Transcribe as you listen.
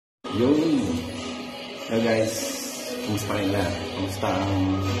Yun. So guys, kumusta kayo lahat? Kumusta ang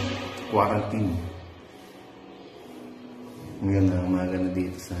quarantine? Ngayon na umaga na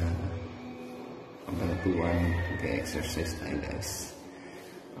dito sa Kabanatuan. Mag-exercise tayo guys.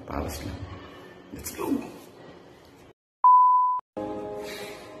 Papawas lang. Let's go!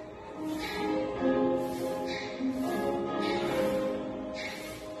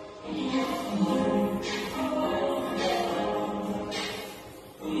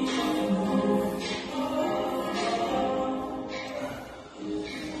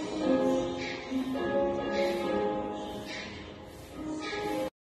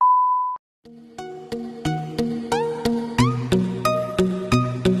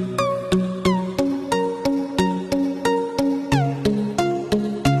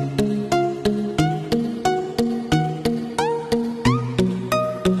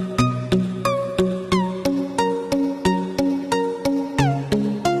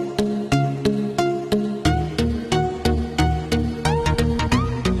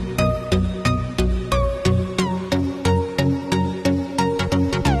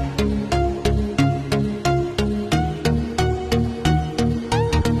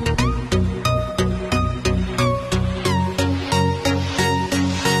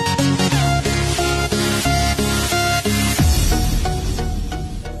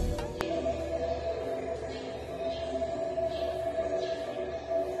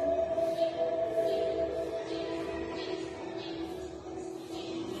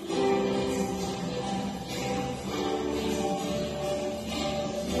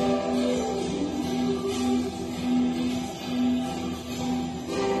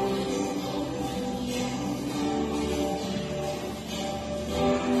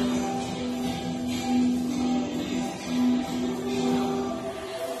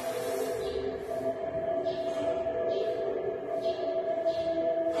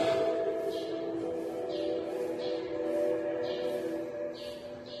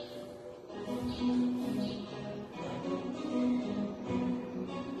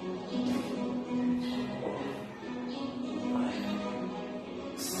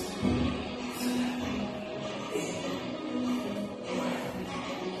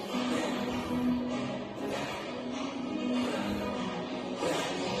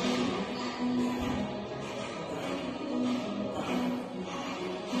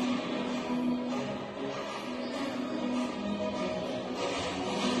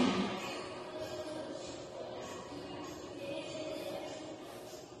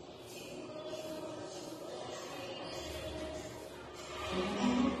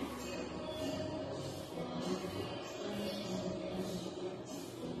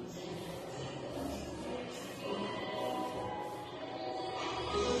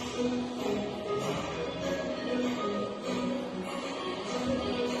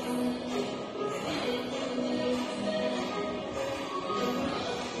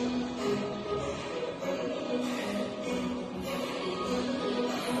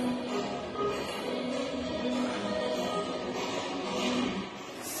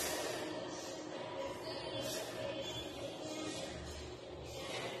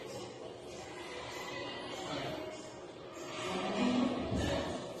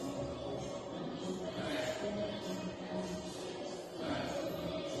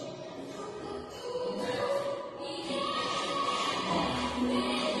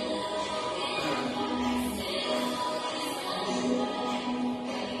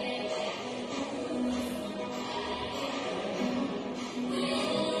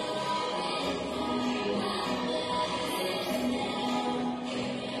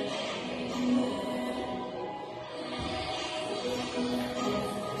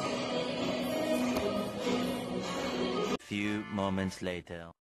 Few moments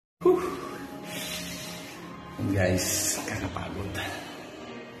later. Guys, kakapagod.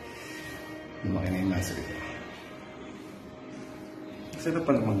 Lumaki na yung muscle ko. Sarap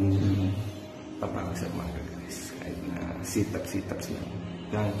pa naman papagod sa mga guys. Kahit na sit-ups lang.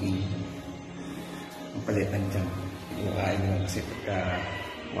 Planking. Ang palitan dyan. Yung kain nyo kasi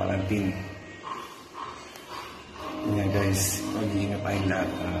pagka-quarantine. Yun nga guys, mag-iingat tayong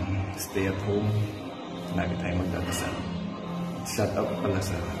lahat. Stay at home. Lagi tayong magdadasal. Shout out pala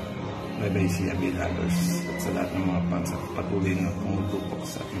sa nueva ecija vloggers at sa lahat ng mga fans at patuloy na tumutupok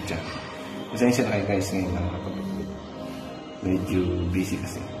sa ating channel. Pasensya na kayo guys ngayon lang nakapag-upload. Medyo busy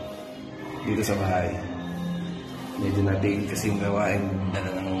kasi. Dito sa bahay, medyo natigil kasi yung gawain dala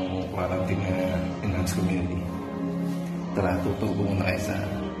ng quarantine na enhanced community. Tara, tutubo muna kayo sa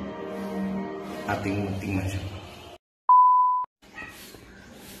ating munting mansyon.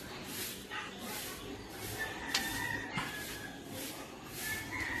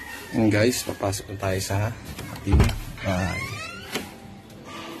 And guys, papasok na tayo sa ating bahay.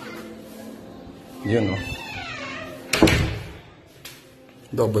 Yun, oh.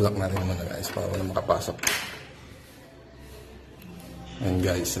 Double lock na rin naman na guys para wala makapasok. And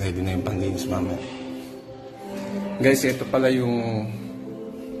guys, ready na yung panlinis mamaya. Guys, ito pala yung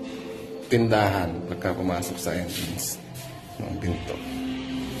tindahan pagka pumasok sa entrance ng pinto.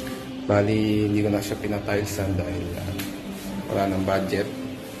 Bali, hindi ko na siya pinatilesan dahil wala ng budget.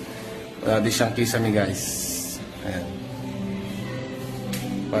 Wala din siyang kisame guys. Ayan.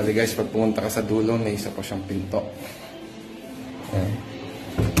 Bali guys, pag pumunta ka sa dulo, may isa pa siyang pinto. Ayan.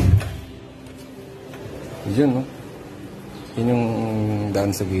 Yun, no? Yun yung daan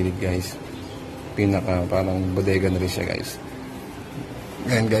sa gilid guys. Pinaka parang bodega na rin siya guys.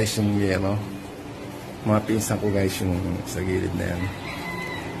 Ganyan guys yung mga pinsan ko guys yung sa gilid na yan.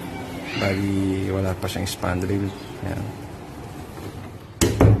 Bali wala pa siyang spandrel. Ayan.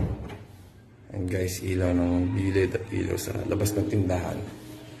 And guys, ilaw ng gilid at ilaw sa labas ng tindahan.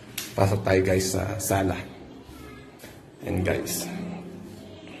 Pasok tayo guys sa sala. And guys,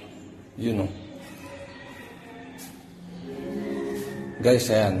 yun, no?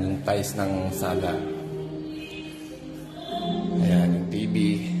 Guys, ayan, yung tiles ng sala. Ayan, yung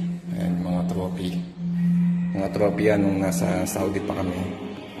TV. Ayan, mga trophy. Mga trophy yan nung nasa Saudi pa kami.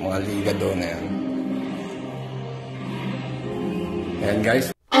 Mga liga doon, ayan. Ayan, guys.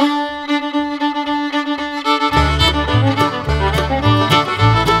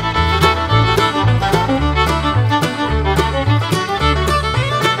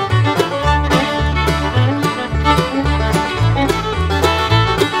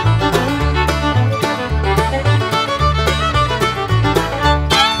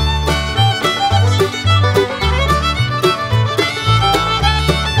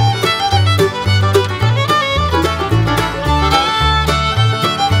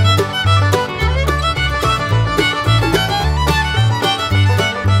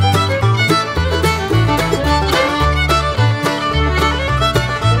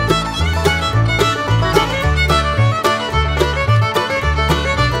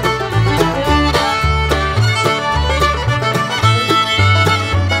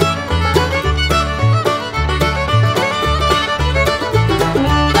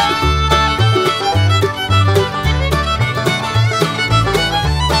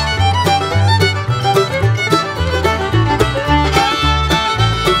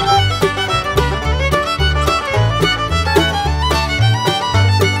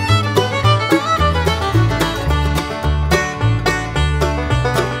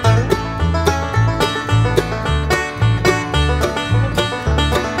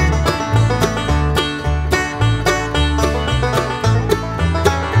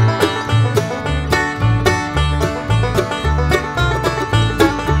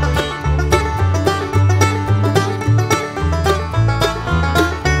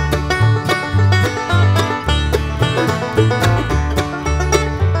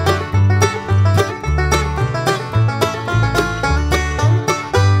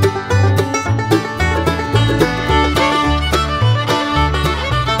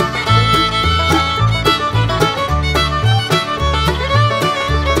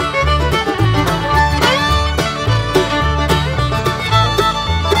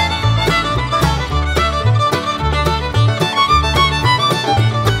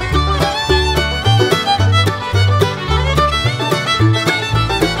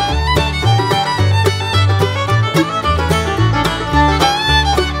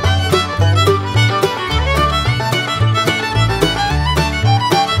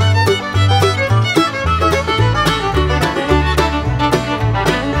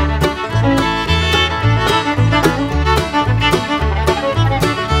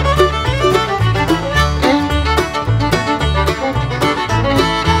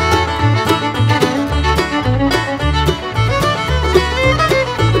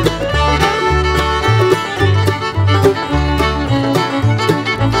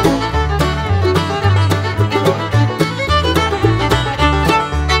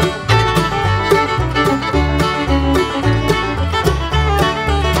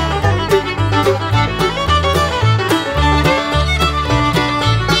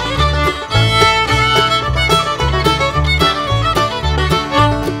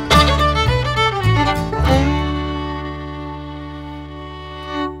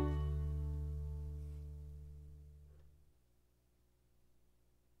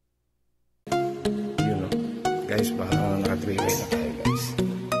 Guys, baka naka-3-way na tayo guys.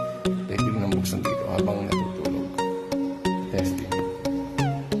 Pwede mo nang buksan dito habang natutulog. Testing.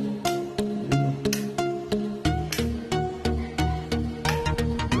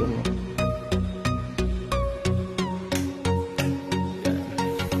 Yun.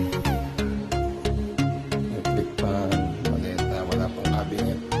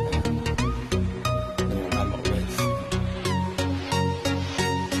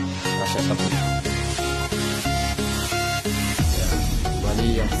 shut up. Ayan.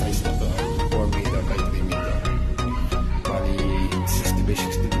 Bali, ang size na to, 4 meter by 3 meter. Bali, 60 by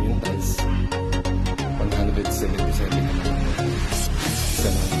 60 yung tiles. 177 naman. Isa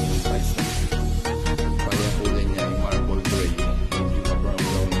na yung tiles na. Bali, ang kulay niya ay marble gray. Yung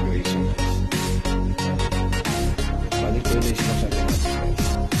brown gray siya. Bali, kulay siya siya.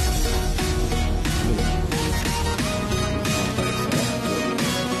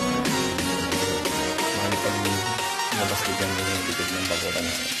 Nabastigan mo yung likod ng bagoran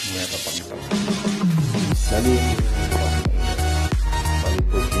na nueva pagkakaw. Bali,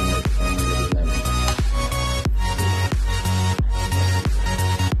 po yung nilagay namin.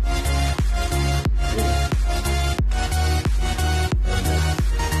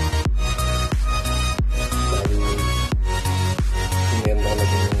 Bali, meron ako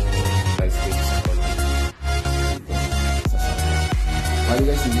laging price page sa call. Bali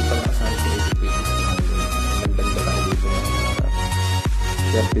guys, hindi pa nakasahan sa 80 pages. Nagdagdag ako dito ng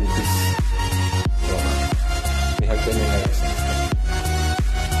 13 piece. So, may hagdan yung guys.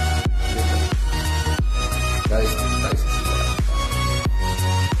 Guys,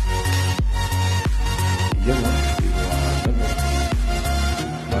 yun mo.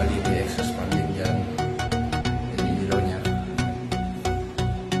 Bali, may extra span din dyan. May ilaw niya.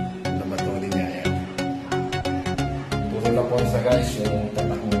 Namatong din niya yan. Puro na po sa guys yung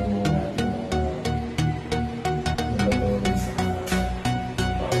tatak mo.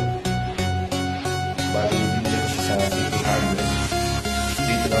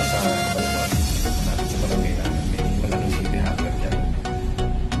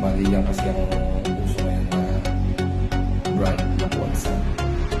 Yan kasi ang uso ngayon na brand na Katas.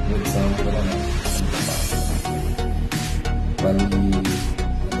 Yung isang wala na. Bali,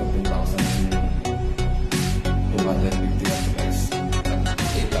 2,250 guys.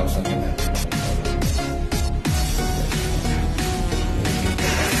 8,000 na natin.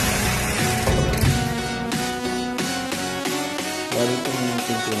 Bali, itong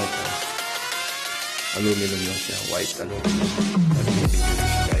pinto na ito. Aluminum lang siya. White aluminum.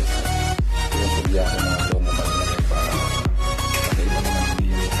 Guys. Pinasadya ko na doon na pag-nagay para kakaiba naman hindi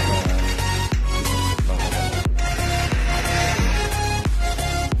yung isang bang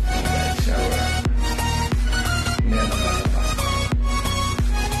guys, shower. May anak pa.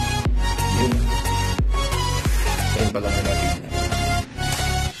 Yun. Ayun pala sa natin niya.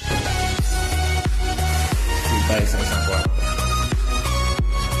 Hindi tayo sa isang kwarto.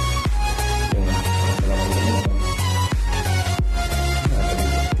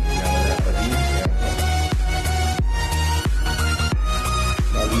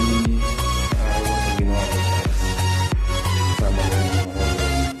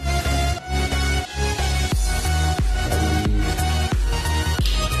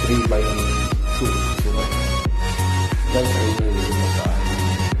 By 2. So, guys, ay nilagay mo sa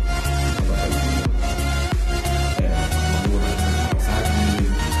magmura ng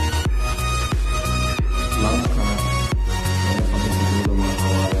saging, langka, meron kami siguro mga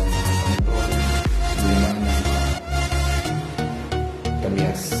kawalan sa kasanto, limanas,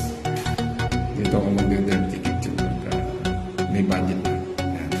 kamyas. Dito ako mag-dirty kitchen pagka may budget na.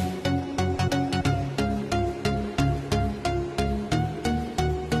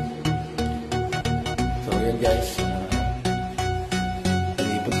 Guys,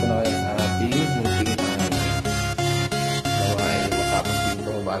 palipot ko na kayo sa ating munting nawa ay matapos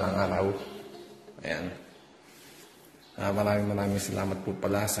dito balang araw. Ayan. Maraming salamat po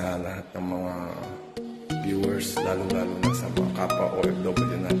pala sa lahat ng mga viewers, lalo-lalo na sa mga kapwa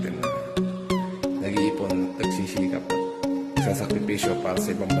OFW natin na nag-iipon, nagsisikap at sasakripisyo para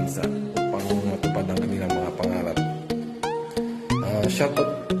sa ibang bansa upang matupad ang kanilang mga pangarap.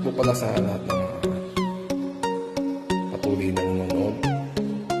 Shoutout po pala sa lahat ng patuloy na nanonood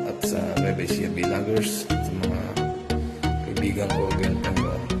at sa nueva vloggers, sa mga kaibigan ko, girlfriend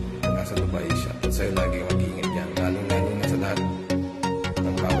ko na nasa Dubai. Shoutout sa'yo, lagi mag-iingat yan, lalo-lalo na sa lahat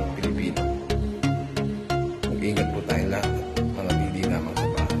ng bawat Pilipino. Mag-iingat po tayong lahat at manatili lamang sa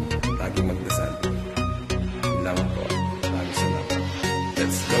bahay. Lagi magdasal. Yun lamang po. Maraming salamat.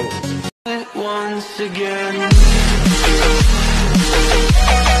 Let's go! Once again.